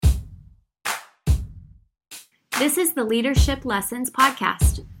This is the Leadership Lessons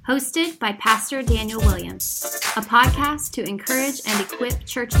Podcast, hosted by Pastor Daniel Williams, a podcast to encourage and equip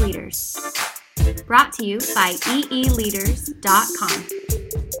church leaders. Brought to you by eeleaders.com.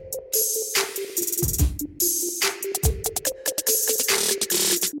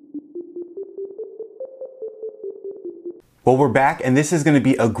 Well, we're back, and this is going to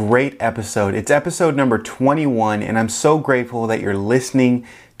be a great episode. It's episode number 21, and I'm so grateful that you're listening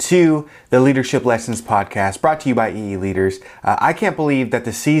to the Leadership Lessons Podcast, brought to you by EE Leaders. I can't believe that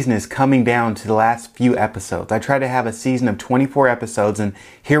the season is coming down to the last few episodes. I tried to have a season of 24 episodes, and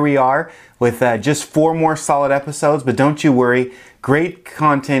here we are with just 4 more solid episodes, but don't you worry. Great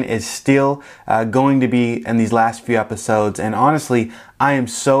content is still going to be in these last few episodes, and honestly, I am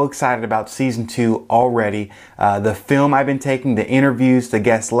so excited about season 2 already. The film I've been taking, the interviews, the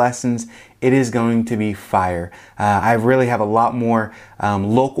guest lessons, it is going to be fire. I really have a lot more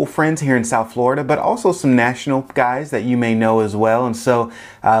local friends here in South Florida, but also some national guys that you may know as well. And so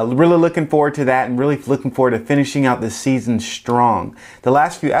really looking forward to that and really looking forward to finishing out this season strong. The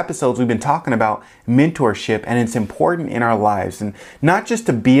last few episodes we've been talking about mentorship, and it's important in our lives. And not just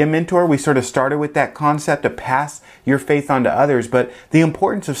to be a mentor, we sort of started with that concept to pass your faith on to others, but the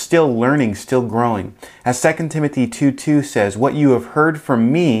importance of still learning, still growing. As 2 Timothy 2:2 says, "What you have heard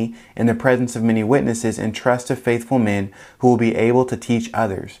from me in the presence of many witnesses, entrust to faithful men who will be able to teach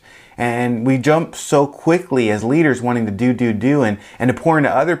others." And we jump so quickly as leaders wanting to do and to pour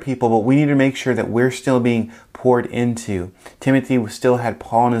into other people, but we need to make sure that we're still being poured into. Timothy still had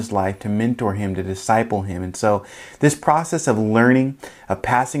Paul in his life to mentor him, to disciple him. And so this process of learning, of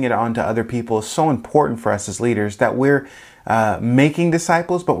passing it on to other people is so important for us as leaders, that we're making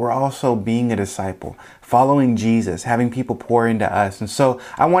disciples, but we're also being a disciple, following Jesus, having people pour into us. And so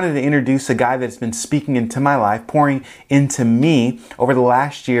I wanted to introduce a guy that's been speaking into my life, pouring into me over the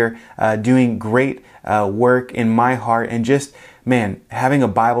last year, doing great work in my heart, and just, having a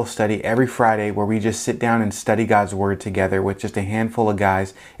Bible study every Friday where we just sit down and study God's Word together with just a handful of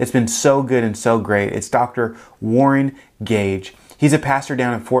guys. It's been so good and so great. It's Dr. Warren Gage. He's a pastor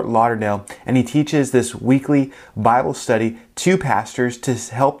down in Fort Lauderdale, and he teaches this weekly Bible study to pastors to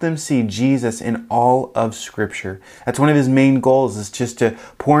help them see Jesus in all of Scripture. That's one of his main goals, is just to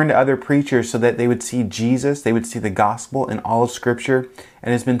pour into other preachers so that they would see Jesus, they would see the gospel in all of Scripture.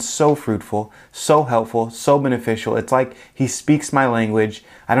 And it's been so fruitful, so helpful, so beneficial. It's like he speaks my language.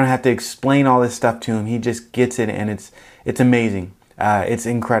 I don't have to explain all this stuff to him. He just gets it, and it's amazing. It's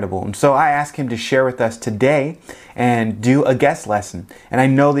incredible. And so I asked him to share with us today and do a guest lesson. And I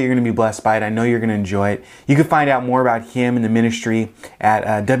know that you're going to be blessed by it. I know you're going to enjoy it. You can find out more about him and the ministry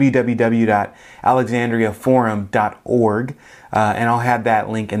at www.alexandriaforum.org. And I'll have that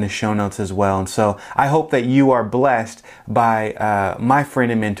link in the show notes as well. And so I hope that you are blessed by my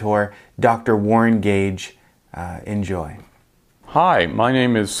friend and mentor, Dr. Warren Gage. Enjoy. Hi, my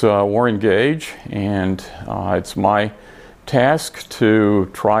name is Warren Gage, and it's my task to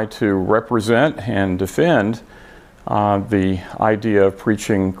try to represent and defend the idea of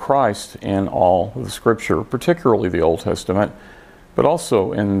preaching Christ in all of the Scripture, particularly the Old Testament, but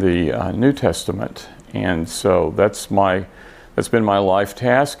also in the New Testament. And so that's been my life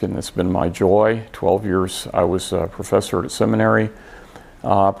task, and that's been my joy. 12 years I was a professor at seminary,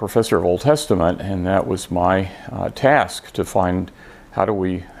 professor of Old Testament, and that was my task, to find how do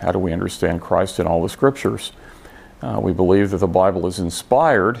we understand Christ in all the Scriptures. We believe that the Bible is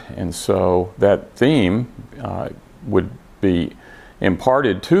inspired, and so that theme would be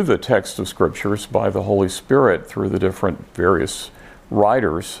imparted to the text of Scriptures by the Holy Spirit through the different various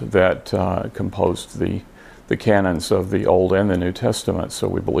writers that composed the canons of the Old and the New Testament. So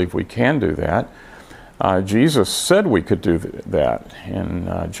we believe we can do that. Jesus said we could do that. In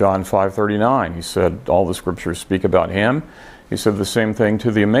John 5:39, he said all the Scriptures speak about him. He said the same thing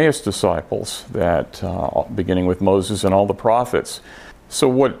to the Emmaus disciples, that beginning with Moses and all the prophets. So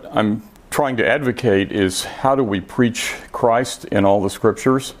what I'm trying to advocate is, how do we preach Christ in all the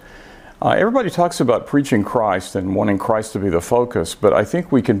Scriptures? Everybody talks about preaching Christ and wanting Christ to be the focus, but I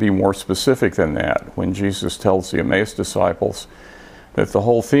think we can be more specific than that. When Jesus tells the Emmaus disciples that the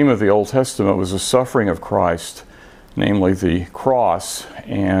whole theme of the Old Testament was the suffering of Christ, namely the cross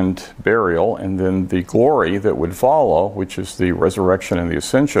and burial, and then the glory that would follow, which is the resurrection and the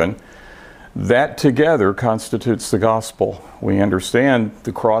ascension, that together constitutes the gospel. We understand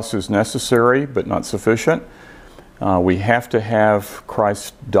the cross is necessary but not sufficient. We have to have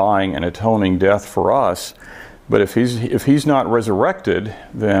Christ dying and atoning death for us, but if he's not resurrected,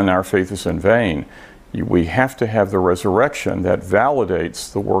 then our faith is in vain. We have to have the resurrection that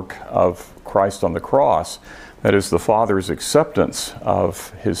validates the work of Christ on the cross. That is the Father's acceptance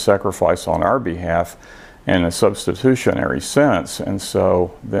of his sacrifice on our behalf in a substitutionary sense, and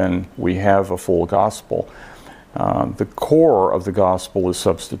so then we have a full gospel. The core of the gospel is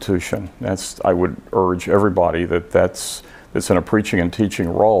substitution. I would urge everybody that's in a preaching and teaching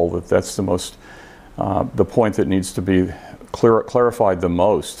role, that's the point that needs to be clarified the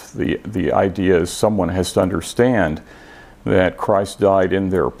most. The idea is someone has to understand that Christ died in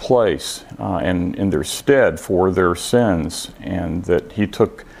their place and in their stead for their sins, and that he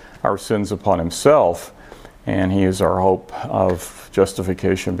took our sins upon himself, and he is our hope of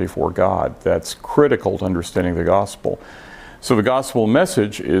justification before God. That's critical to understanding the gospel. So the gospel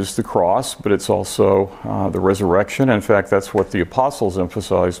message is the cross, but it's also the resurrection. In fact, that's what the apostles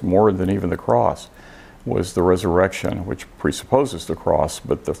emphasized more than even the cross, was the resurrection, which presupposes the cross,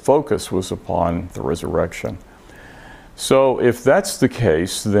 but the focus was upon the resurrection. So if that's the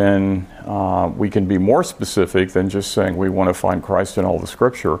case, then we can be more specific than just saying we want to find Christ in all the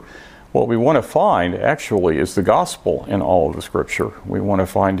Scripture. What we want to find, actually, is the gospel in all of the Scripture. We want to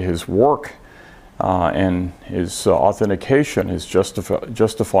find his work and his authentication, his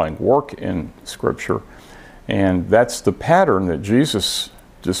justifying work in Scripture. And that's the pattern that Jesus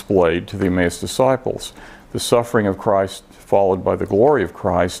displayed to the Emmaus disciples. The suffering of Christ followed by the glory of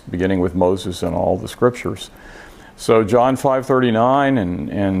Christ, beginning with Moses and all the Scriptures. So John 5:39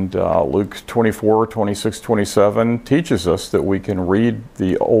 and Luke 24:26-27 teaches us that we can read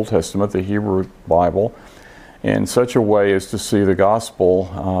the Old Testament, the Hebrew Bible, in such a way as to see the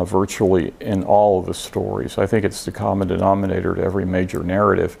gospel virtually in all of the stories. I think it's the common denominator to every major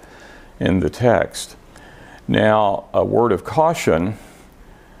narrative in the text. Now, a word of caution,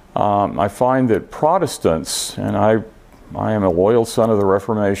 I find that Protestants, and I am a loyal son of the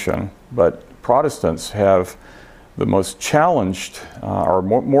Reformation, but Protestants have the most challenged, or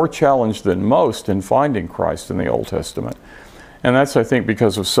more challenged than most in finding Christ in the Old Testament. And that's, I think,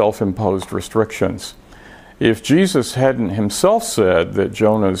 because of self-imposed restrictions. If Jesus hadn't himself said that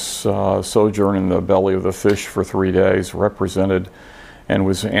Jonah's sojourn in the belly of the fish for 3 days represented and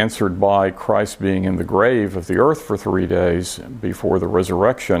was answered by Christ being in the grave of the earth for 3 days before the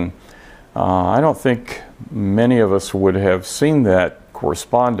resurrection, I don't think many of us would have seen that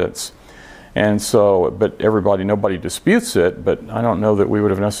correspondence. And so, nobody disputes it, but I don't know that we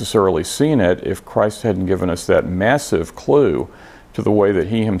would have necessarily seen it if Christ hadn't given us that massive clue to the way that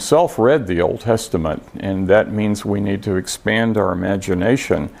he himself read the Old Testament. And that means we need to expand our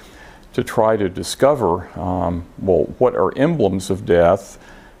imagination to try to discover, what are emblems of death?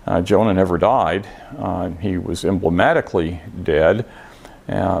 Jonah never died. He was emblematically dead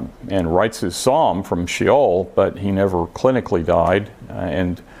and writes his psalm from Sheol, but he never clinically died.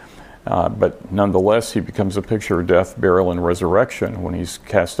 But nonetheless, he becomes a picture of death, burial, and resurrection when he's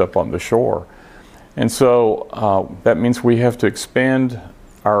cast up on the shore. And so that means we have to expand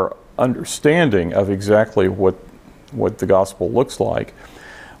our understanding of exactly what the gospel looks like.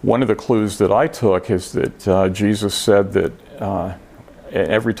 One of the clues that I took is that Jesus said that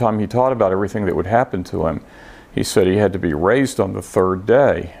every time he taught about everything that would happen to him, he said he had to be raised on the third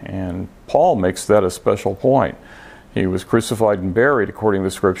day. And Paul makes that a special point. He was crucified and buried according to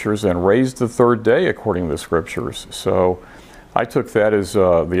the Scriptures and raised the third day according to the Scriptures. So I took that as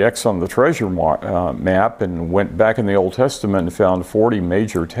the X on the treasure map and went back in the Old Testament and found 40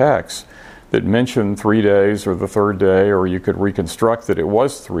 major texts that mention 3 days or the third day, or you could reconstruct that it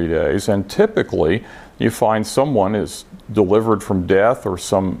was 3 days. And typically you find someone is delivered from death or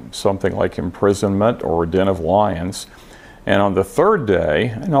something like imprisonment or a den of lions. And on the third day,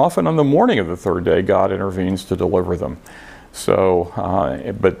 and often on the morning of the third day, God intervenes to deliver them. So,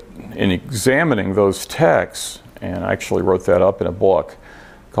 but in examining those texts, and I actually wrote that up in a book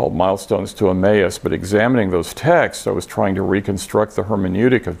called Milestones to Emmaus, but examining those texts, I was trying to reconstruct the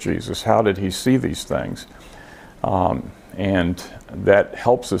hermeneutic of Jesus. How did he see these things? And that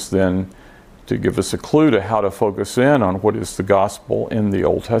helps us then to give us a clue to how to focus in on what is the gospel in the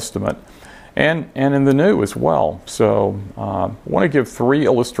Old Testament. And in the New as well. So I want to give 3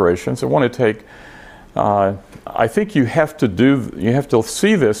 illustrations. I want to take, I think you have to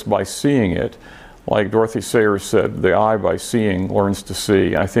see this by seeing it. Like Dorothy Sayers said, the eye by seeing learns to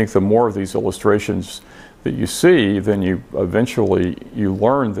see. I think the more of these illustrations that you see, then you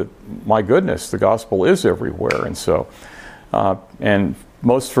learn that, my goodness, the gospel is everywhere. And so, and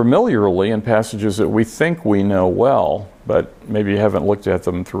most familiarly in passages that we think we know well, but maybe haven't looked at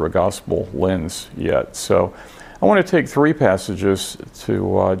them through a gospel lens yet. So I want to take 3 passages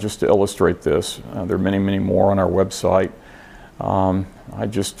to just to illustrate this. There are many, many more on our website. I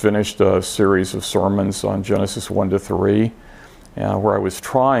just finished a series of sermons on Genesis 1-3, where I was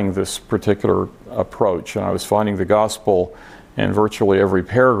trying this particular approach, and I was finding the gospel in virtually every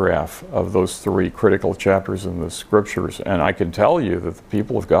paragraph of those 3 critical chapters in the Scriptures. And I can tell you that the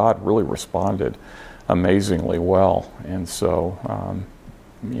people of God really responded amazingly well. And so,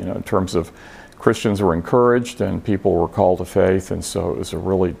 in terms of Christians were encouraged and people were called to faith, and so it was a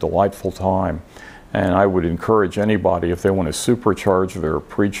really delightful time. And I would encourage anybody, if they want to supercharge their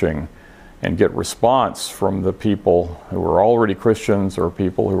preaching and get response from the people who are already Christians or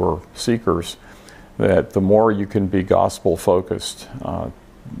people who are seekers, that the more you can be gospel focused,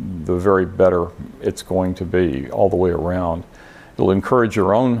 the very better it's going to be all the way around. It'll encourage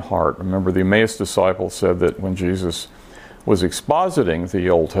your own heart. Remember, the Emmaus disciples said that when Jesus was expositing the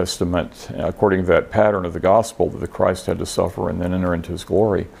Old Testament according to that pattern of the gospel, that the Christ had to suffer and then enter into his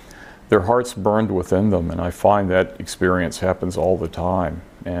glory, their hearts burned within them, and I find that experience happens all the time.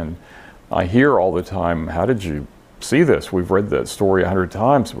 And I hear all the time, how did you see this? We've read that story 100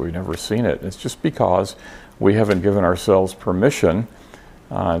 times, but we've never seen it. It's just because we haven't given ourselves permission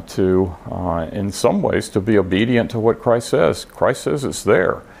to, in some ways, to be obedient to what Christ says. Christ says it's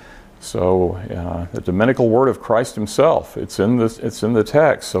there. So the dominical word of Christ himself, it's in the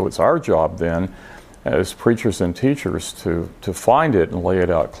text. So it's our job then, as preachers and teachers, to find it and lay it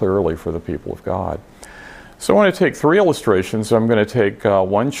out clearly for the people of God. So I want to take 3 illustrations. I'm going to take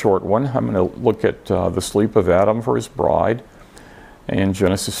one short one. I'm going to look at the sleep of Adam for his bride in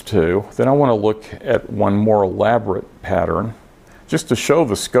Genesis 2. Then I want to look at one more elaborate pattern, just to show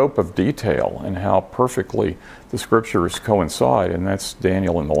the scope of detail and how perfectly the Scriptures coincide, and that's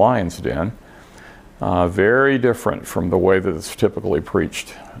Daniel in the lion's den. Very different from the way that it's typically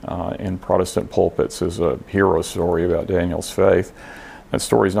preached in Protestant pulpits as a hero story about Daniel's faith. That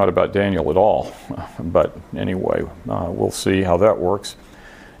story's not about Daniel at all, but anyway, we'll see how that works.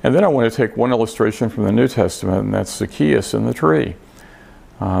 And then I want to take one illustration from the New Testament, and that's Zacchaeus in the tree.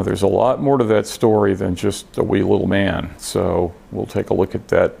 There's a lot more to that story than just a wee little man, so we'll take a look at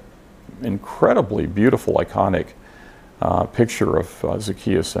that incredibly beautiful, iconic picture of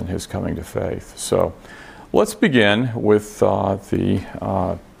Zacchaeus and his coming to faith. So let's begin with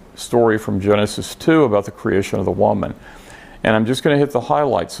the story from Genesis 2 about the creation of the woman. And I'm just going to hit the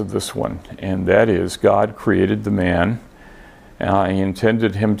highlights of this one, and that is God created the man. He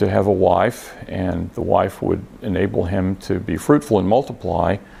intended him to have a wife, and the wife would enable him to be fruitful and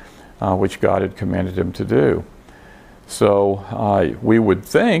multiply, which God had commanded him to do. So we would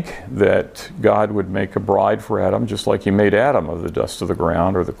think that God would make a bride for Adam, just like he made Adam of the dust of the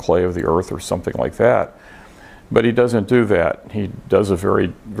ground or the clay of the earth or something like that. But he doesn't do that. He does a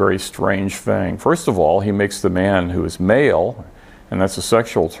very, very strange thing. First of all, he makes the man who is male, and that's a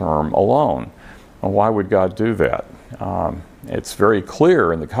sexual term, alone. Well, why would God do that? It's very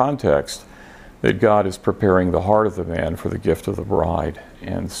clear in the context that God is preparing the heart of the man for the gift of the bride.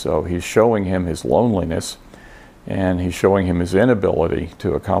 And so he's showing him his loneliness, and he's showing him his inability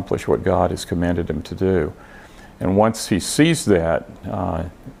to accomplish what God has commanded him to do. And once he sees that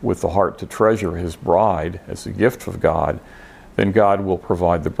with the heart to treasure his bride as a gift of God, then God will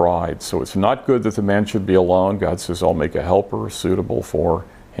provide the bride. So it's not good that the man should be alone. God says, I'll make a helper suitable for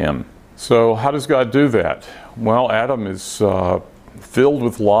him. So how does God do that? Well, Adam is filled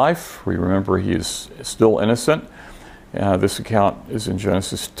with life. We remember he is still innocent. This account is in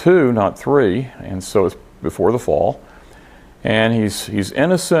Genesis 2, not 3, and so it's before the fall. And he's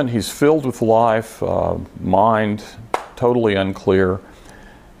innocent, he's filled with life, mind totally unclear,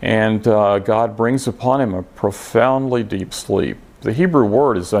 and God brings upon him a profoundly deep sleep. The Hebrew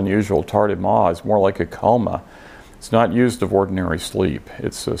word is unusual, tardimah, is more like a coma. It's not used of ordinary sleep.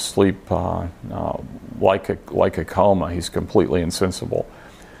 It's a sleep like a coma. He's completely insensible.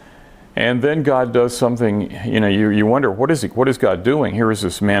 And then God does something, you wonder, what is God doing? Here is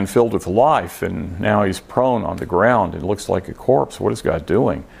this man filled with life, and now he's prone on the ground. It looks like a corpse. What is God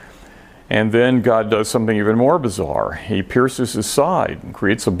doing? And then God does something even more bizarre. He pierces his side and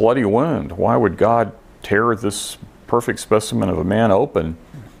creates a bloody wound. Why would God tear this perfect specimen of a man open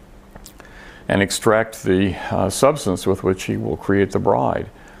and extract the substance with which he will create the bride?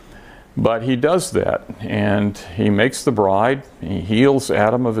 But he does that, and he makes the bride, he heals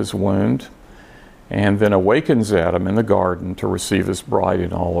Adam of his wound, and then awakens Adam in the garden to receive his bride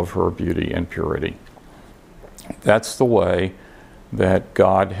in all of her beauty and purity. That's the way that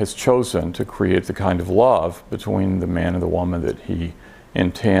God has chosen to create the kind of love between the man and the woman that he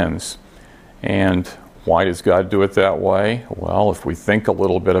intends. And why does God do it that way? Well, if we think a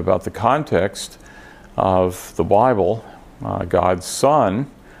little bit about the context of the Bible, God's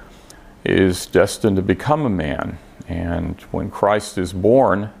Son is destined to become a man. And when Christ is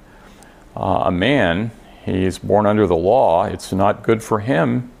born a man, he is born under the law. It's not good for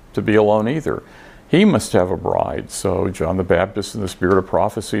him to be alone either. he must have a bride. So John the Baptist, in the spirit of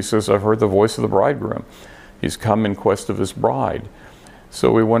prophecy, says, I've heard the voice of the bridegroom. He's come in quest of his bride. So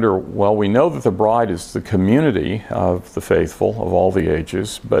we wonder, well, we know that the bride is the community of the faithful of all the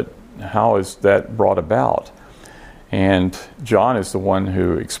ages, but how is that brought about? And John is the one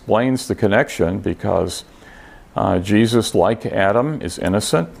who explains the connection, because Jesus, like Adam, is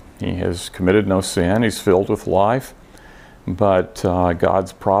innocent. He has committed no sin. He's filled with life. But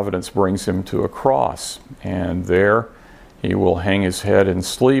God's providence brings him to a cross, and there he will hang his head and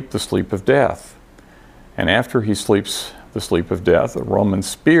sleep the sleep of death. And after he sleeps the sleep of death, a Roman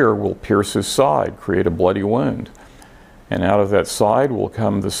spear will pierce his side, create a bloody wound. And out of that side will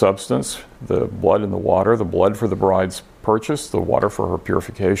come the substance, the blood and the water, the blood for the bride's purchase, the water for her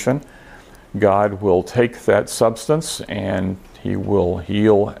purification. God will take that substance and he will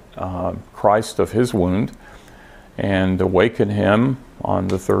heal Christ of his wound and awaken him on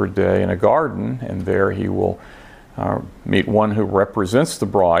the third day in a garden, and there he will meet one who represents the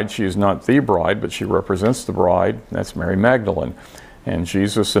bride. She is not the bride, but she represents the bride. That's Mary Magdalene. And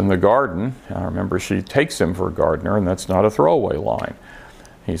Jesus in the garden, remember, she takes him for a gardener, and that's not a throwaway line.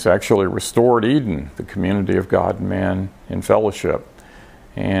 He's actually restored Eden, the community of God and man in fellowship.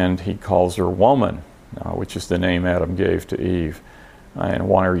 And he calls her woman, which is the name Adam gave to Eve. And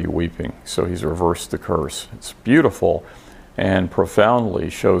why are you weeping? So he's reversed the curse. It's beautiful and profoundly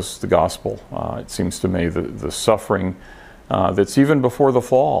shows the gospel. It seems to me the suffering that's even before the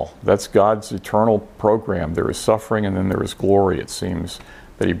fall. That's God's eternal program. There is suffering and then there is glory, it seems,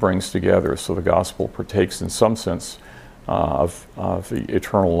 that he brings together. So the gospel partakes in some sense of the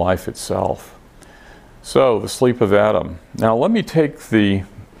eternal life itself. So the sleep of Adam. Now let me take the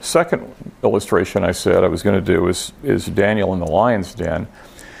second illustration I said I was going to do is Daniel in the lion's den.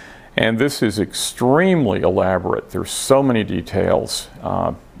 And this is extremely elaborate. There's so many details.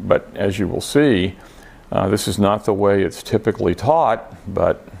 But as you will see, this is not the way it's typically taught,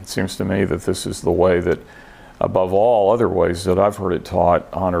 but it seems to me that this is the way that, above all other ways that I've heard it taught,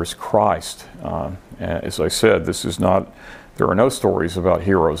 honors Christ. As I said, there are no stories about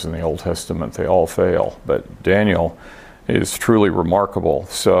heroes in the Old Testament. They all fail. But Daniel is truly remarkable.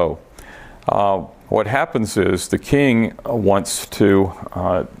 So what happens is the king wants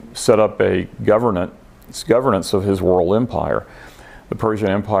to set up a governance of his world empire. The Persian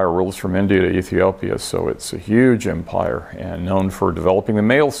Empire rules from India to Ethiopia, so it's a huge empire and known for developing the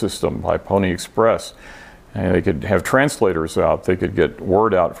mail system by Pony Express. And they could have translators out. They could get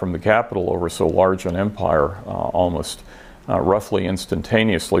word out from the capital over so large an empire almost roughly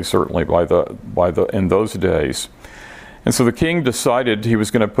instantaneously, certainly in those days. And so the king decided he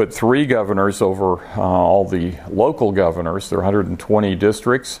was going to put 3 governors over all the local governors. There are 120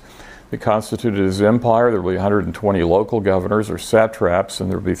 districts that constituted his empire. There will be 120 local governors or satraps,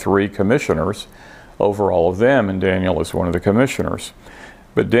 and there will be 3 commissioners over all of them, and Daniel is one of the commissioners.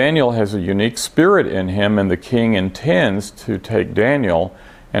 But Daniel has a unique spirit in him, and the king intends to take Daniel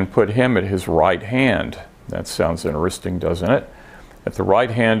and put him at his right hand. That sounds interesting, doesn't it? At the right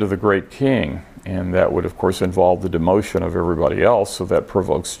hand of the great king. And that would, of course, involve the demotion of everybody else, so that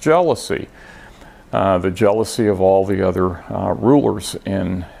provokes jealousy. The jealousy of all the other rulers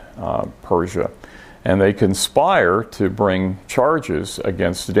in Persia. And they conspire to bring charges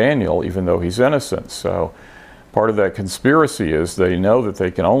against Daniel, even though he's innocent. So part of that conspiracy is they know that they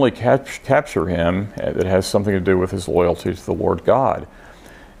can only capture him. It has something to do with his loyalty to the Lord God.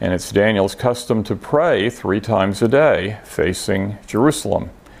 And it's Daniel's custom to pray 3 times a day facing Jerusalem.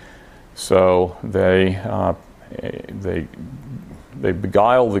 So they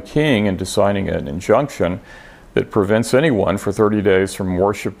beguile the king into signing an injunction that prevents anyone for 30 days from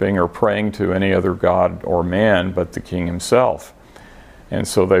worshiping or praying to any other god or man but the king himself. And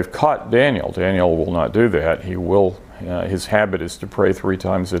so they've caught Daniel. Daniel will not do that. His habit is to pray 3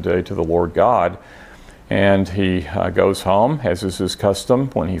 times a day to the Lord God. And he goes home, as is his custom,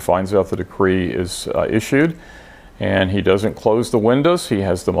 when he finds out the decree is issued. And he doesn't close the windows. He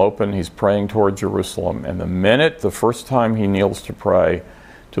has them open. He's praying toward Jerusalem. And the first time he kneels to pray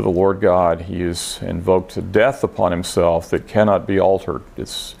to the Lord God, he is invoked death upon himself that cannot be altered.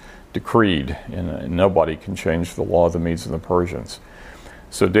 It's decreed, and nobody can change the law of the Medes and the Persians.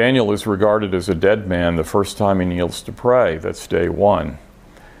 So Daniel is regarded as a dead man the first time he kneels to pray. That's day 1.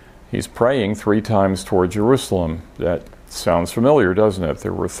 He's praying 3 times toward Jerusalem. That sounds familiar, doesn't it?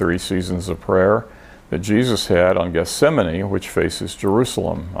 There were 3 seasons of prayer that Jesus had on Gethsemane, which faces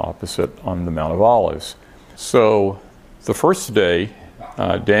Jerusalem, opposite on the Mount of Olives. So the first day,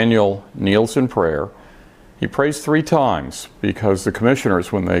 Daniel kneels in prayer. He prays 3 times because the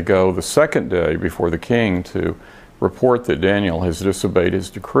commissioners, when they go the second day before the king to report that Daniel has disobeyed his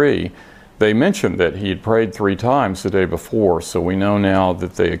decree, they mentioned that he had prayed 3 times the day before, so we know now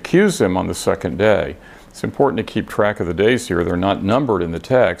that they accused him on the second day. It's important to keep track of the days here. They're not numbered in the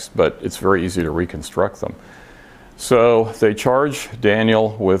text, but it's very easy to reconstruct them. So they charge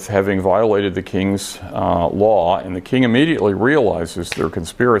Daniel with having violated the king's law, and the king immediately realizes their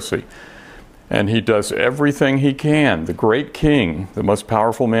conspiracy. And he does everything he can. The great king, the most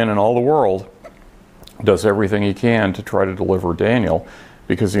powerful man in all the world, does everything he can to try to deliver Daniel,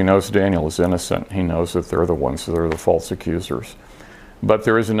 because he knows Daniel is innocent. He knows that they're the ones that are the false accusers. But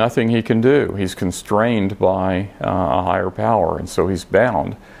there is nothing he can do. He's constrained by a higher power, and so he's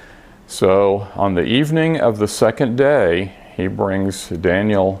bound. So on the evening of the second day, he brings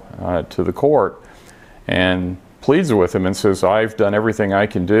Daniel to the court and pleads with him and says, I've done everything I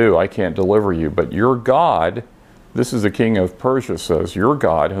can do. I can't deliver you. But your God, this is the king of Persia, says, your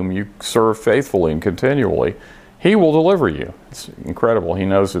God, whom you serve faithfully and continually, he will deliver you. It's incredible. He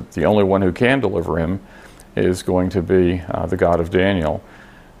knows that the only one who can deliver him is going to be the God of Daniel.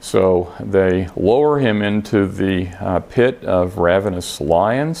 So they lower him into the pit of ravenous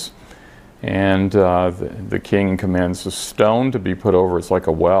lions, and the king commands a stone to be put over. It's like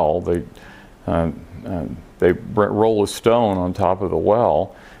a well. They roll a stone on top of the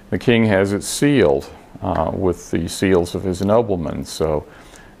well. The king has it sealed with the seals of his noblemen, so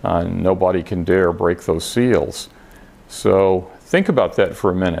nobody can dare break those seals. So think about that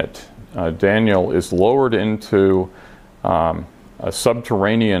for a minute. Daniel is lowered into a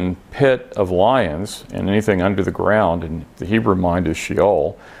subterranean pit of lions, and anything under the ground, in the Hebrew mind, is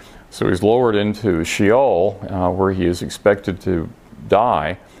Sheol. So he's lowered into Sheol, where he is expected to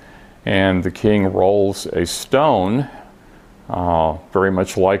die, and the king rolls a stone, very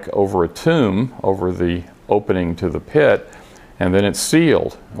much like over a tomb, over the opening to the pit, and then it's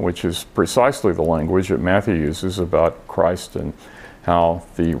sealed, which is precisely the language that Matthew uses about Christ and how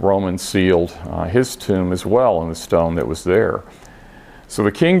the Romans sealed his tomb as well in the stone that was there. So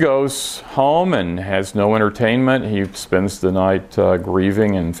the king goes home and has no entertainment. He spends the night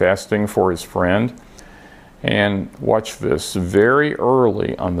grieving and fasting for his friend. And watch this, very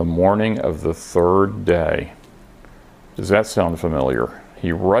early on the morning of the third day. Does that sound familiar?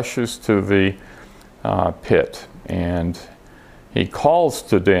 He rushes to the pit, and he calls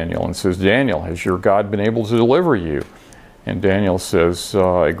to Daniel and says, Daniel, has your God been able to deliver you? And Daniel says,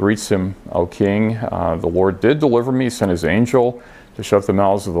 he greets him, O king, the Lord did deliver me, sent his angel to shut the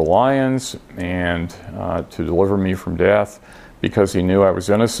mouths of the lions and to deliver me from death, because he knew I was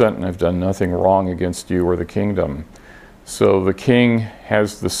innocent and have done nothing wrong against you or the kingdom. So the king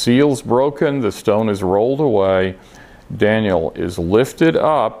has the seals broken, the stone is rolled away, Daniel is lifted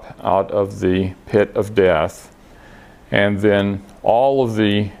up out of the pit of death, and then all of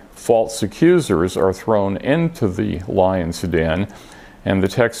the false accusers are thrown into the lion's den, and the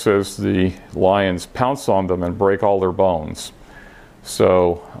text says the lions pounce on them and break all their bones.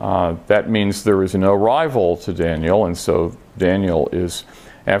 So that means there is no rival to Daniel, and so Daniel is,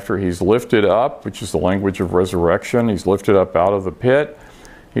 after he's lifted up, which is the language of resurrection, he's lifted up out of the pit,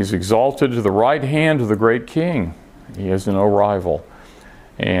 he's exalted to the right hand of the great king. He has no rival.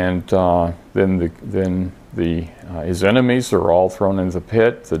 And then his enemies are all thrown into the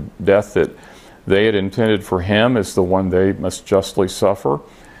pit. The death that they had intended for him is the one they must justly suffer.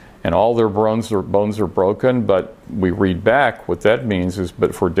 And all their bones are broken, but we read back, what that means is,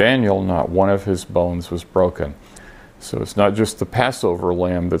 but for Daniel, not one of his bones was broken. So it's not just the Passover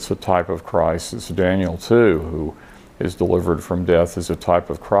lamb that's a type of Christ, it's Daniel too, who is delivered from death as a type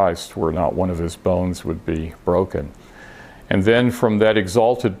of Christ, where not one of his bones would be broken. And then from that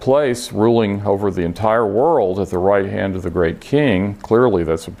exalted place, ruling over the entire world at the right hand of the great king, clearly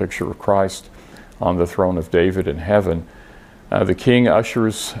that's a picture of Christ on the throne of David in heaven, the king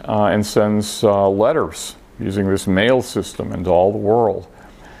ushers and sends letters using this mail system into all the world.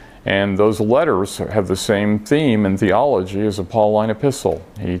 And those letters have the same theme and theology as a Pauline epistle.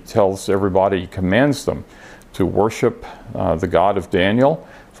 He tells everybody, he commands them to worship the God of Daniel,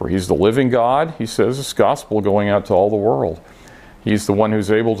 for he's the living God. He says it's gospel going out to all the world. He's the one who's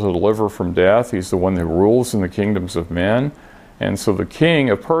able to deliver from death. He's the one who rules in the kingdoms of men. And so the king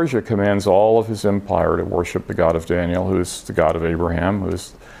of Persia commands all of his empire to worship the God of Daniel, who is the God of Abraham, who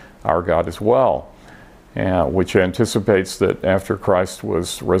is our God as well, which anticipates that after Christ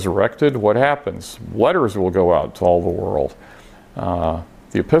was resurrected, what happens? Letters will go out to all the world.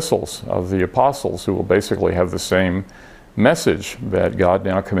 The epistles of the apostles, who will basically have the same message, that God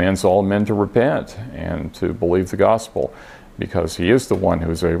now commands all men to repent and to believe the gospel, because he is the one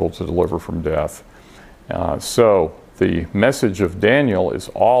who is able to deliver from death. So the message of Daniel is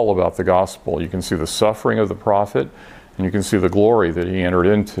all about the gospel. You can see the suffering of the prophet, and and you can see the glory that he entered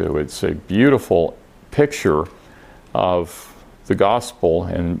into. It's a beautiful picture of the gospel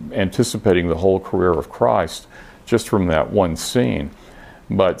and anticipating the whole career of Christ just from that one scene.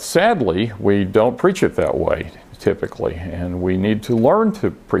 But sadly, we don't preach it that way typically, and we need to learn to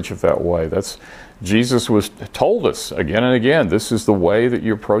preach it that way. Jesus told us again and again, this is the way that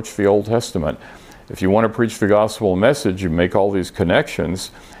you approach the Old Testament. If you want to preach the gospel message, you make all these connections,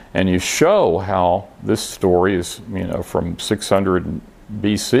 and you show how this story is, from 600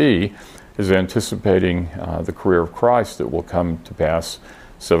 BC, is anticipating the career of Christ that will come to pass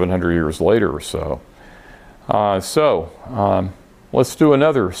 700 years later or so. Let's do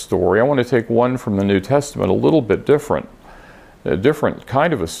another story. I want to take one from the New Testament, a little bit different, a different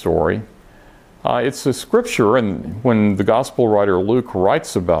kind of a story. It's a scripture, and when the gospel writer Luke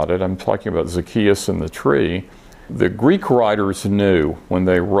writes about it, I'm talking about Zacchaeus and the tree. The Greek writers knew when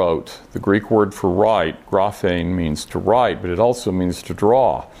they wrote, the Greek word for write, graphein, means to write, but it also means to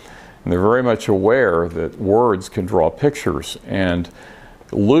draw. And they're very much aware that words can draw pictures. And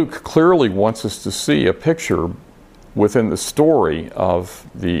Luke clearly wants us to see a picture within the story of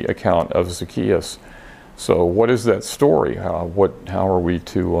the account of Zacchaeus. So what is that story? How are we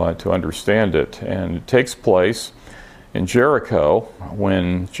to understand it? And it takes place in Jericho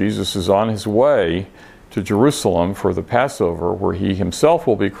when Jesus is on his way to Jerusalem for the Passover, where he himself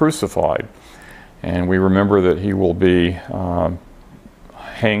will be crucified. And we remember that he will be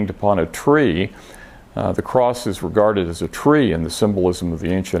hanged upon a tree. The cross is regarded as a tree in the symbolism of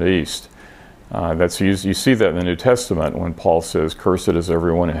the ancient East. You see that in the New Testament when Paul says, "Cursed is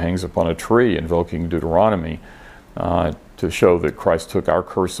everyone who hangs upon a tree," invoking Deuteronomy to show that Christ took our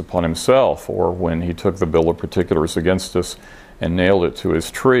curse upon himself, or when he took the bill of particulars against us and nailed it to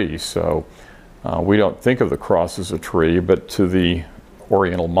his tree. So we don't think of the cross as a tree, but to the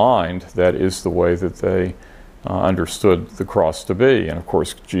Oriental mind, that is the way that they understood the cross to be. And of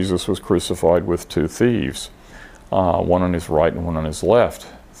course, Jesus was crucified with two thieves, one on his right and one on his left.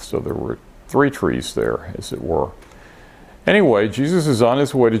 So there were three trees there, as it were. Anyway, Jesus is on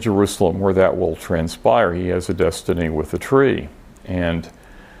his way to Jerusalem, where that will transpire. He has a destiny with a tree. And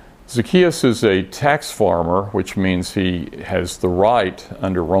Zacchaeus is a tax farmer, which means he has the right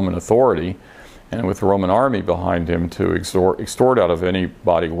under Roman authority and with the Roman army behind him to extort out of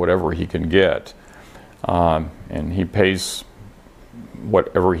anybody whatever he can get. And he pays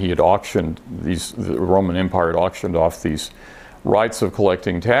whatever he had auctioned, the Roman Empire had auctioned off these rights of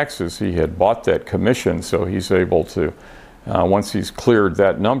collecting taxes. He had bought that commission, so he's able to, once he's cleared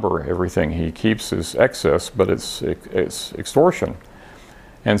that number, everything he keeps is excess, but it's extortion.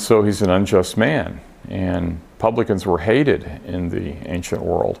 And so he's an unjust man, and publicans were hated in the ancient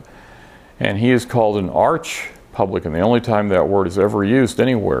world. And he is called an arch-publican, the only time that word is ever used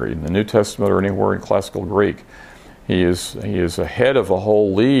anywhere, in the New Testament or anywhere in classical Greek. He is a head of a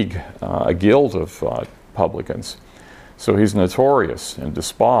whole league, a guild of publicans. So he's notorious and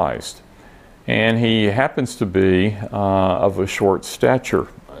despised. And he happens to be of a short stature,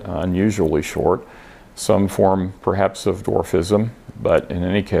 unusually short, some form perhaps of dwarfism, but in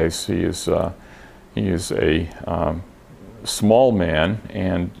any case, he is a small man,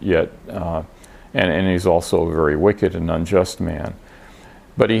 and yet, and he's also a very wicked and unjust man.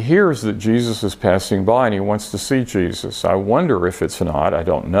 But he hears that Jesus is passing by, and he wants to see Jesus. I wonder if it's not, I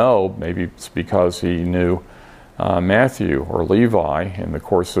don't know, maybe it's because he knew Matthew or Levi in the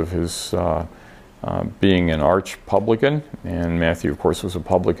course of his being an arch-publican, and Matthew, of course, was a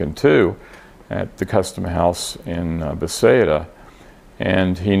publican too, at the custom house in Bethsaida.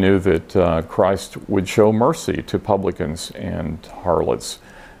 And he knew that Christ would show mercy to publicans and harlots.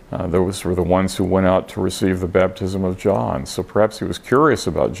 Those were the ones who went out to receive the baptism of John. So perhaps he was curious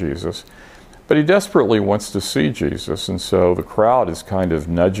about Jesus, but he desperately wants to see Jesus, and so the crowd is kind of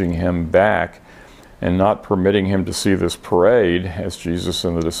nudging him back and not permitting him to see this parade as Jesus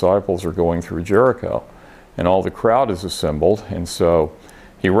and the disciples are going through Jericho. And all the crowd is assembled, and so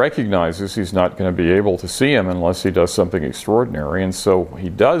he recognizes he's not going to be able to see him unless he does something extraordinary, and so he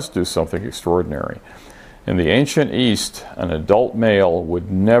does do something extraordinary. In the ancient East, an adult male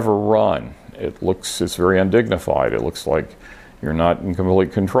would never run. It's very undignified. It looks like you're not in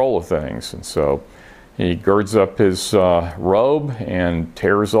complete control of things, and so he girds up his robe and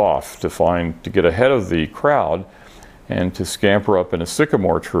tears off to get ahead of the crowd and to scamper up in a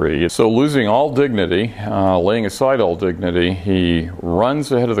sycamore tree. So losing all dignity, laying aside all dignity, he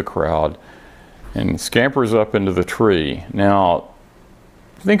runs ahead of the crowd and scampers up into the tree. Now,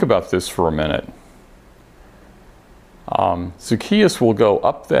 think about this for a minute. Zacchaeus will go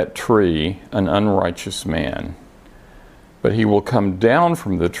up that tree an unrighteous man, but he will come down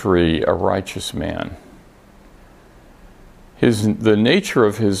from the tree a righteous man. The nature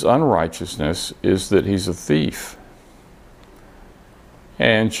of his unrighteousness is that he's a thief.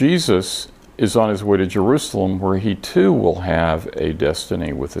 And Jesus is on his way to Jerusalem, where he too will have a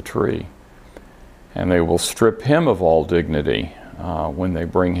destiny with the tree. And they will strip him of all dignity when they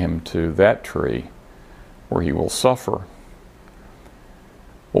bring him to that tree, where he will suffer.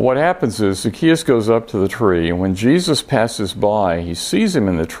 Well, what happens is Zacchaeus goes up to the tree, and when Jesus passes by, he sees him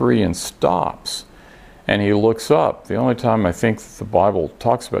in the tree and stops. And he looks up. The only time I think the Bible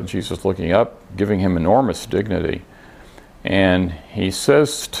talks about Jesus looking up, giving him enormous dignity. And he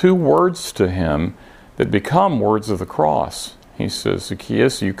says two words to him that become words of the cross. He says,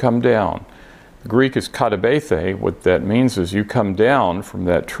 Zacchaeus, you come down. The Greek is katabethe. What that means is you come down from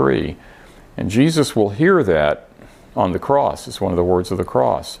that tree. And Jesus will hear that on the cross. It's one of the words of the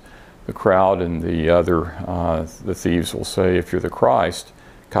cross. The crowd and the the thieves will say, if you're the Christ,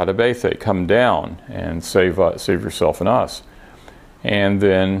 katabethe, come down and save yourself and us. And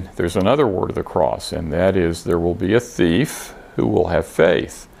then there's another word of the cross, and that is there will be a thief who will have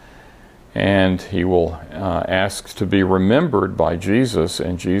faith. And he will ask to be remembered by Jesus,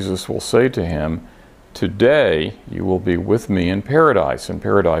 and Jesus will say to him, today you will be with me in paradise. And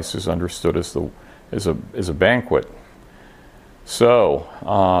paradise is understood as a banquet.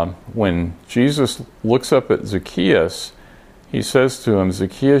 So when Jesus looks up at Zacchaeus, he says to him,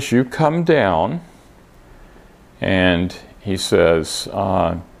 Zacchaeus, you come down. And he says,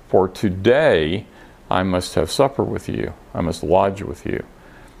 for today I must have supper with you. I must lodge with you.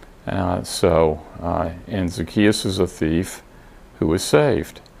 And Zacchaeus is a thief who is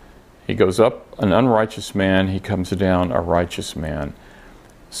saved. He goes up an unrighteous man, he comes down a righteous man.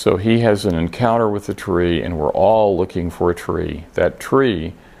 So he has an encounter with the tree, and we're all looking for a tree. That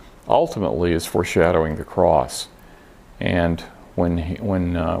tree ultimately is foreshadowing the cross. And when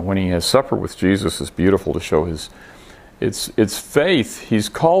he has supper with Jesus, it's beautiful to show it's faith.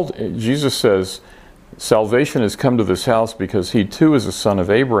 Jesus says, salvation has come to this house because he too is a son of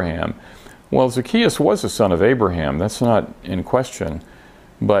Abraham. Well, Zacchaeus was a son of Abraham. That's not in question.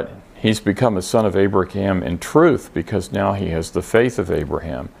 But he's become a son of Abraham in truth because now he has the faith of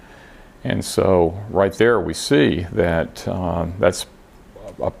Abraham. And so right there we see that that's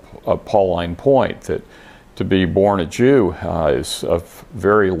a Pauline point, that to be born a Jew is of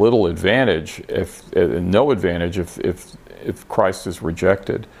very little advantage, no advantage if Christ is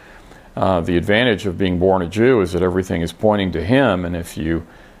rejected. The advantage of being born a Jew is that everything is pointing to him, and if you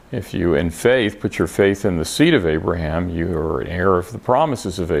in faith put your faith in the seed of Abraham, you are an heir of the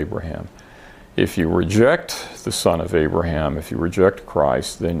promises of Abraham. If you reject the son of Abraham, if you reject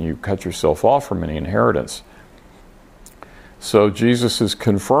Christ, then you cut yourself off from any inheritance. So Jesus is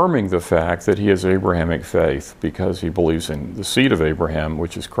confirming the fact that he has Abrahamic faith because he believes in the seed of Abraham,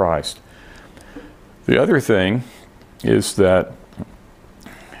 which is Christ. The other thing is that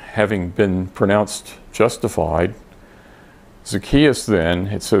having been pronounced justified, Zacchaeus then,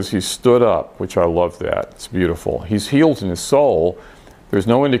 it says he stood up, which I love that. It's beautiful. He's healed in his soul. There's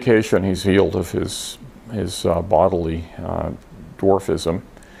no indication he's healed of his bodily dwarfism.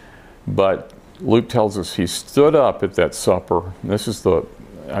 But Luke tells us he stood up at that supper. And this is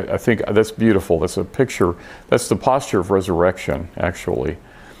I think that's beautiful. That's a picture. That's the posture of resurrection, actually.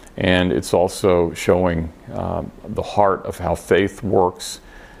 And it's also showing the heart of how faith works.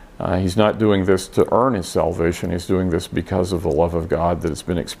 He's not doing this to earn his salvation. He's doing this because of the love of God that has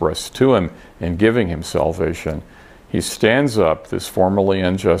been expressed to him in giving him salvation. He stands up, this formerly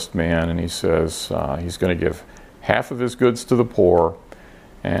unjust man, and he says he's going to give half of his goods to the poor,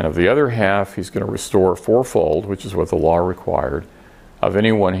 and of the other half he's going to restore fourfold, which is what the law required, of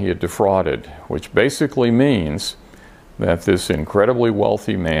anyone he had defrauded, which basically means that this incredibly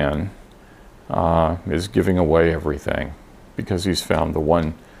wealthy man is giving away everything because he's found the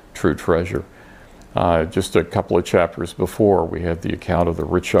one true treasure. Just a couple of chapters before, we had the account of the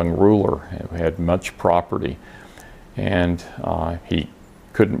rich young ruler who had much property, and he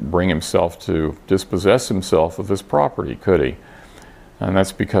couldn't bring himself to dispossess himself of his property, could he? And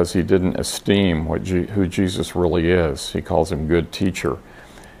that's because he didn't esteem who Jesus really is. He calls him good teacher.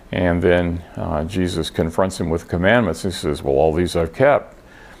 And then Jesus confronts him with commandments. He says, well, all these I've kept.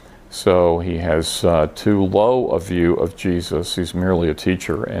 So he has too low a view of Jesus. He's merely a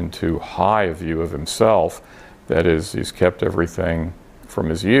teacher, and too high a view of himself. That is, he's kept everything from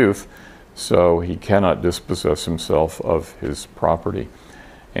his youth, so he cannot dispossess himself of his property.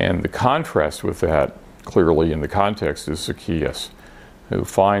 And the contrast with that, clearly in the context, is Zacchaeus, who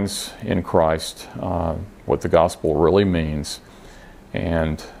finds in Christ what the gospel really means.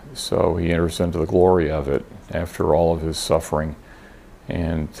 And so he enters into the glory of it after all of his suffering,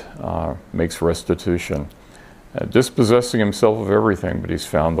 and makes restitution. dispossessing himself of everything, but he's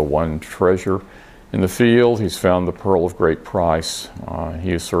found the one treasure in the field. He's found the pearl of great price.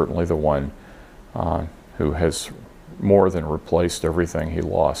 He is certainly the one who has more than replaced everything he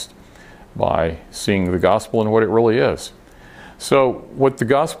lost by seeing the gospel and what it really is. So what the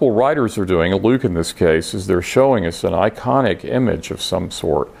gospel writers are doing, Luke in this case, is they're showing us an iconic image of some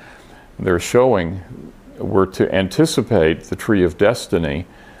sort. They're showing we're to anticipate the tree of destiny,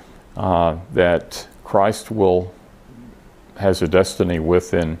 that Christ has a destiny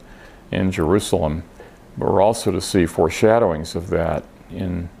within in Jerusalem, but we're also to see foreshadowings of that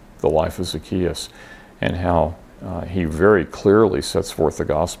in the life of Zacchaeus, and how he very clearly sets forth the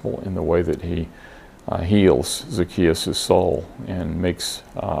gospel in the way that he heals Zacchaeus' soul and makes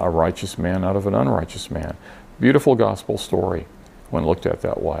a righteous man out of an unrighteous man. Beautiful gospel story when looked at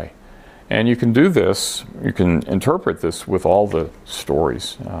that way. And you can do this, you can interpret this with all the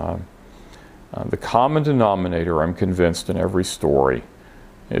stories. The common denominator, I'm convinced, in every story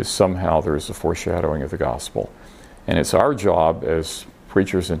is somehow there's a foreshadowing of the gospel. And it's our job as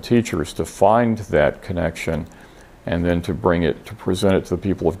preachers and teachers to find that connection and then to present it to the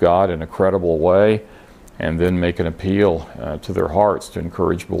people of God in a credible way, and then make an appeal to their hearts to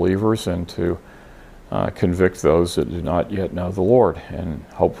encourage believers and to convict those that do not yet know the Lord, and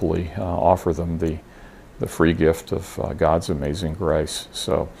hopefully offer them the free gift of God's amazing grace.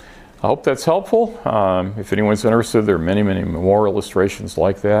 So I hope that's helpful. If anyone's interested, there are many, many more illustrations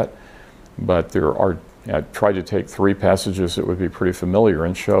like that, but I tried to take 3 passages that would be pretty familiar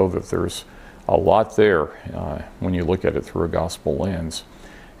and show that there's a lot there when you look at it through a gospel lens.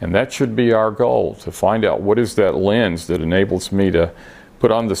 And that should be our goal, to find out what is that lens that enables me to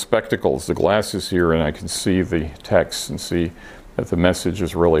put on the spectacles, the glasses here, and I can see the text and see that the message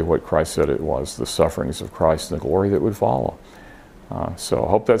is really what Christ said it was, the sufferings of Christ and the glory that would follow. So I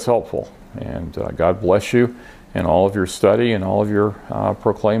hope that's helpful. And God bless you in all of your study and all of your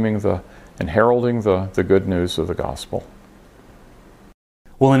proclaiming and heralding the good news of the gospel.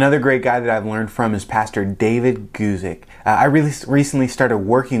 Well, another great guy that I've learned from is Pastor David Guzik. I recently started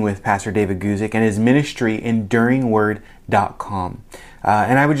working with Pastor David Guzik and his ministry, EnduringWord.com.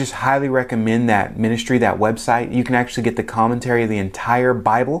 And I would just highly recommend that ministry, that website. You can actually get the commentary of the entire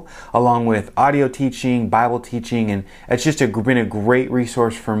Bible, along with audio teaching, Bible teaching, and it's just been a great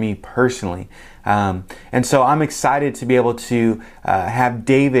resource for me personally. And so I'm excited to be able to have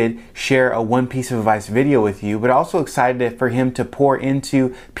David share a one piece of advice video with you, but also excited for him to pour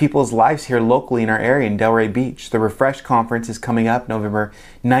into people's lives here locally in our area in Delray Beach. The Refresh Conference is coming up November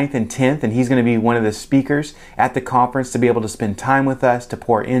 9th and 10th, and he's going to be one of the speakers at the conference to be able to spend time with us, to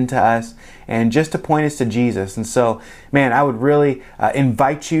pour into us, and just to point us to Jesus. And so, man, I would really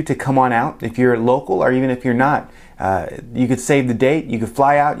invite you to come on out if you're local, or even if you're not. You could save the date, you could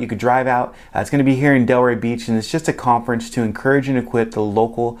fly out, you could drive out. It's going to be here in Delray Beach, and it's just a conference to encourage and equip the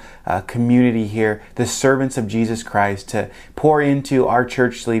local community here, the servants of Jesus Christ, to pour into our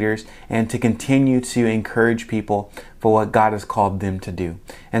church leaders and to continue to encourage people for what God has called them to do.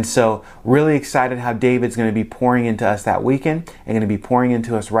 And so, really excited how David's going to be pouring into us that weekend and going to be pouring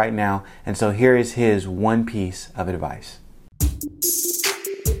into us right now. And so here is his one piece of advice.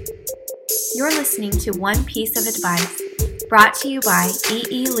 You're listening to One Piece of Advice, brought to you by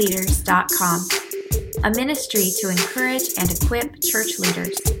eeleaders.com, a ministry to encourage and equip church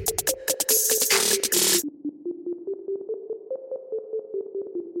leaders.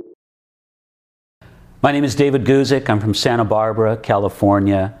 My name is David Guzik. I'm from Santa Barbara,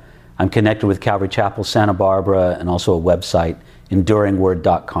 California. I'm connected with Calvary Chapel Santa Barbara and also a website,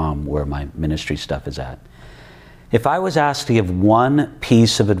 EnduringWord.com, where my ministry stuff is at. If I was asked to give one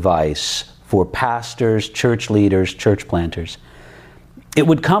piece of advice for pastors, church leaders, church planters, it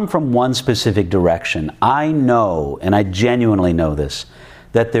would come from one specific direction. I know, and I genuinely know this,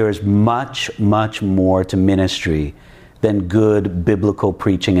 that there is much, much more to ministry than good biblical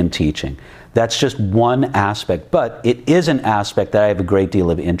preaching and teaching. That's just one aspect, but it is an aspect that I have a great deal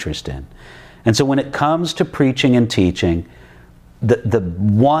of interest in. And so when it comes to preaching and teaching, the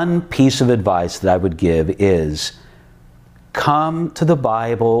one piece of advice that I would give is come to the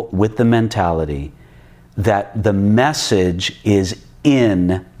Bible with the mentality that the message is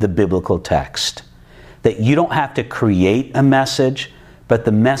in the biblical text. That you don't have to create a message, but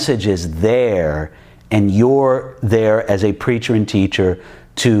the message is there, and you're there as a preacher and teacher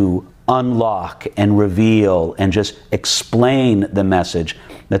to unlock and reveal and just explain the message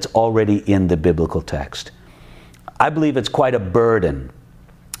that's already in the biblical text. I believe it's quite a burden,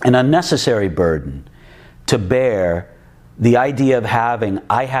 an unnecessary burden, to bear the idea of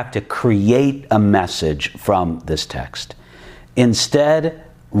I have to create a message from this text. Instead,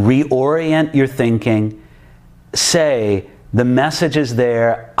 reorient your thinking say, the message is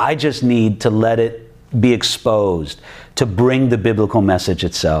there, I just need to let it be exposed to bring the biblical message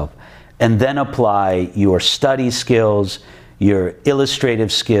itself, and then apply your study skills, your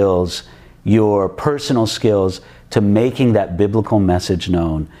illustrative skills, your personal skills to making that biblical message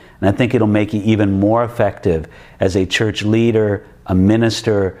known. And I think it'll make you even more effective as a church leader, a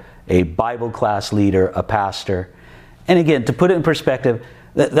minister, a Bible class leader, a pastor. And again, to put it in perspective,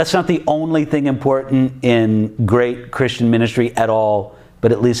 that's not the only thing important in great Christian ministry at all,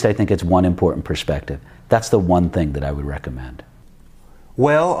 but at least I think it's one important perspective. That's the one thing that I would recommend.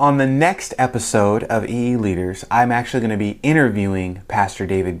 Well, on the next episode of EE Leaders, I'm actually going to be interviewing Pastor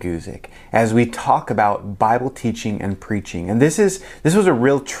David Guzik as we talk about Bible teaching and preaching. And this was a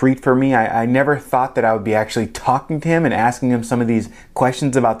real treat for me. I never thought that I would be actually talking to him and asking him some of these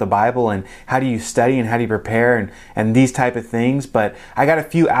questions about the Bible and how do you study and how do you prepare and these type of things. But I got a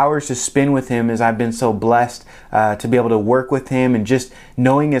few hours to spend with him as I've been so blessed to be able to work with him and just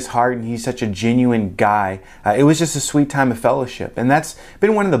knowing his heart, and he's such a genuine guy. It was just a sweet time of fellowship. And that's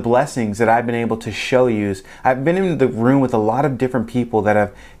been one of the blessings that I've been able to show you. Is I've been in the room with a lot of different people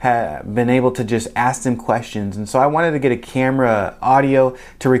that have been able to just ask them questions. And so I wanted to get a camera audio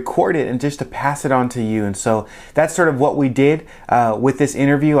to record it and just to pass it on to you. And so that's sort of what we did with this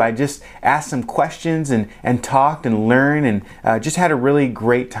interview. I just asked some questions and talked and learned and just had a really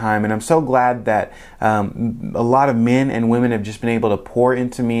great time. And I'm so glad that a lot of men and women have just been able to pour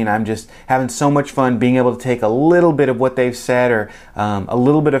into me, and I'm just having so much fun being able to take a little bit of what they've said or a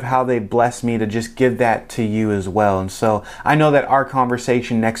little bit of how they blessed me to just give that to you as well. And so I know that our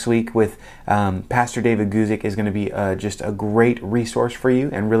conversation next week with Pastor David Guzik is going to be just a great resource for you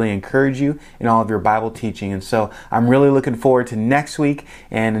and really encourage you in all of your Bible teaching. And so I'm really looking forward to next week.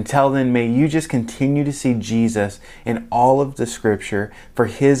 And until then, may you just continue to see Jesus in all of the Scripture for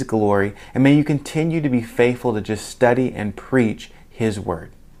His glory. And may you continue to be faithful to just study and preach His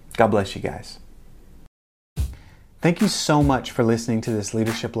Word. God bless you guys. Thank you so much for listening to this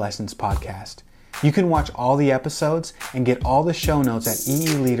Leadership Lessons podcast. You can watch all the episodes and get all the show notes at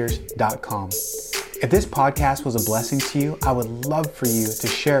eeleaders.com. If this podcast was a blessing to you, I would love for you to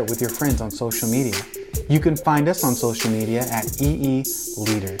share it with your friends on social media. You can find us on social media at EE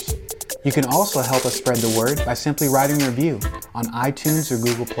Leaders. You can also help us spread the word by simply writing a review on iTunes or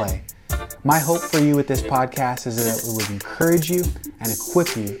Google Play. My hope for you with this podcast is that it would encourage you and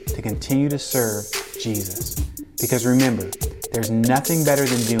equip you to continue to serve Jesus. Because remember, there's nothing better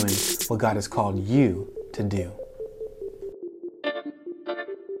than doing what God has called you to do.